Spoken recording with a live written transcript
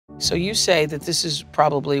So you say that this is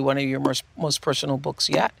probably one of your most personal books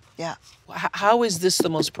yet? Yeah. How is this the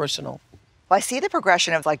most personal? Well, I see the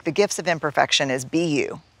progression of like the gifts of imperfection is be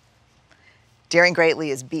you. Daring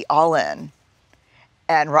greatly is be all in.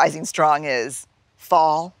 And rising strong is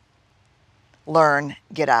fall, learn,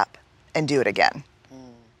 get up, and do it again.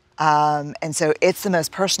 And so it's the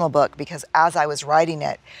most personal book because as I was writing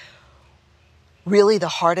it, really the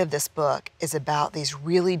heart of this book is about these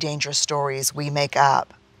really dangerous stories we make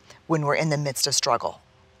up when we're in the midst of struggle,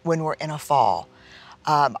 when we're in a fall.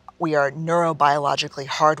 We are neurobiologically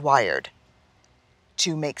hardwired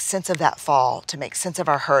to make sense of that fall, to make sense of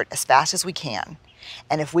our hurt as fast as we can.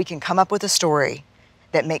 And if we can come up with a story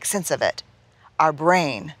that makes sense of it, our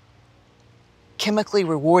brain chemically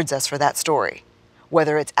rewards us for that story,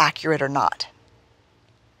 whether it's accurate or not.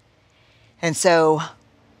 And so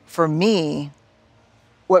for me,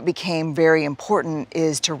 what became very important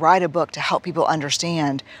is to write a book to help people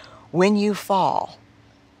understand when you fall,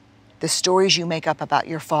 the stories you make up about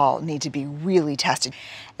your fall need to be really tested.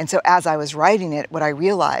 And so as I was writing it, what I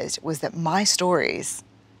realized was that my stories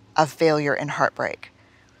of failure and heartbreak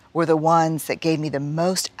were the ones that gave me the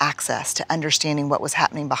most access to understanding what was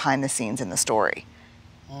happening behind the scenes in the story.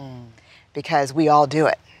 Because we all do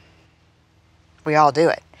it. We all do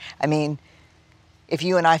it. I mean, if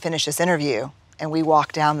you and I finish this interview and we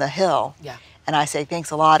walk down the hill, and I say, thanks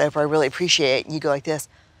a lot, Oprah, I really appreciate it, and you go like this,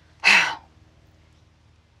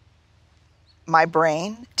 my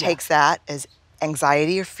brain takes that as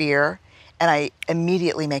anxiety or fear, and I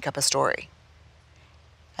immediately make up a story.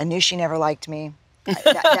 I knew she never liked me.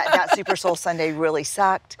 That SuperSoul Sunday really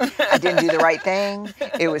sucked. I didn't do the right thing.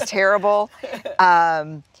 It was terrible.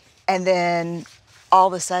 And then all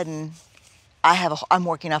of a sudden, I'm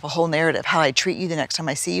working off a whole narrative. How I treat you the next time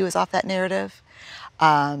I see you is off that narrative.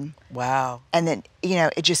 Wow. And then, you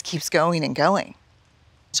know, it just keeps going and going.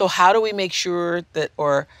 So how do we make sure that,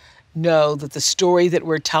 or know that the story that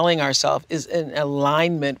we're telling ourselves is in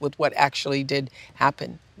alignment with what actually did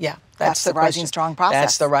happen? Yeah, that's the rising strong process.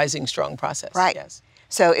 That's the rising strong process. Right. Yes.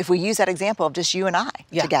 So if we use that example of just you and I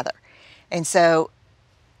together. And so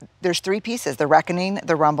there's three pieces, the reckoning,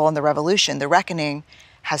 the rumble, and the revolution. The reckoning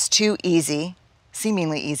has two easy,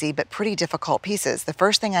 seemingly easy, but pretty difficult pieces. The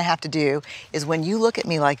first thing I have to do is when you look at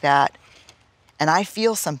me like that and I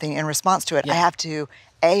feel something in response to it, I have to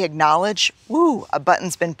acknowledge, woo, a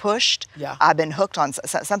button's been pushed. I've been hooked on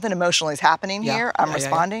something emotionally is happening here. I'm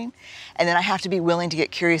responding. And then I have to be willing to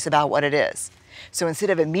get curious about what it is. So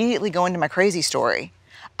instead of immediately going to my crazy story,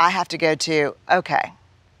 I have to go to, okay,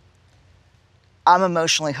 I'm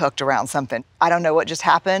emotionally hooked around something. I don't know what just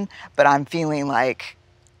happened, but I'm feeling like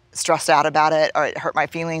stressed out about it, or it hurt my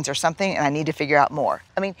feelings or something, and I need to figure out more.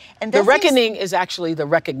 I mean, and the reckoning is actually the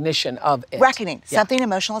recognition of it. Reckoning. Something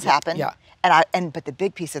emotional has happened. But the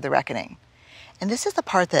big piece of the reckoning, and this is the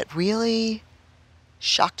part that really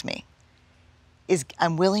shocked me, is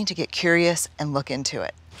I'm willing to get curious and look into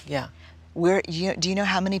it. Do you know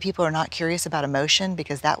how many people are not curious about emotion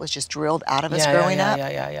because that was just drilled out of us growing up?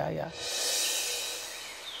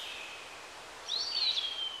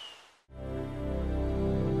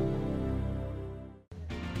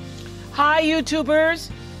 Hi, YouTubers.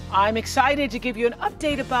 I'm excited to give you an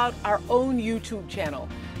update about our own YouTube channel.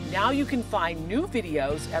 Now you can find new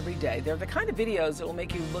videos every day. They're the kind of videos that will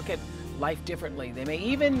make you look at life differently. They may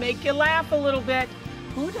even make you laugh a little bit.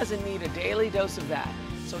 Who doesn't need a daily dose of that?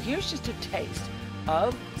 So here's just a taste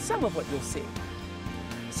of some of what you'll see.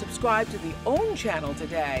 Subscribe to the OWN channel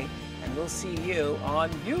today, and we'll see you on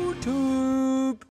YouTube.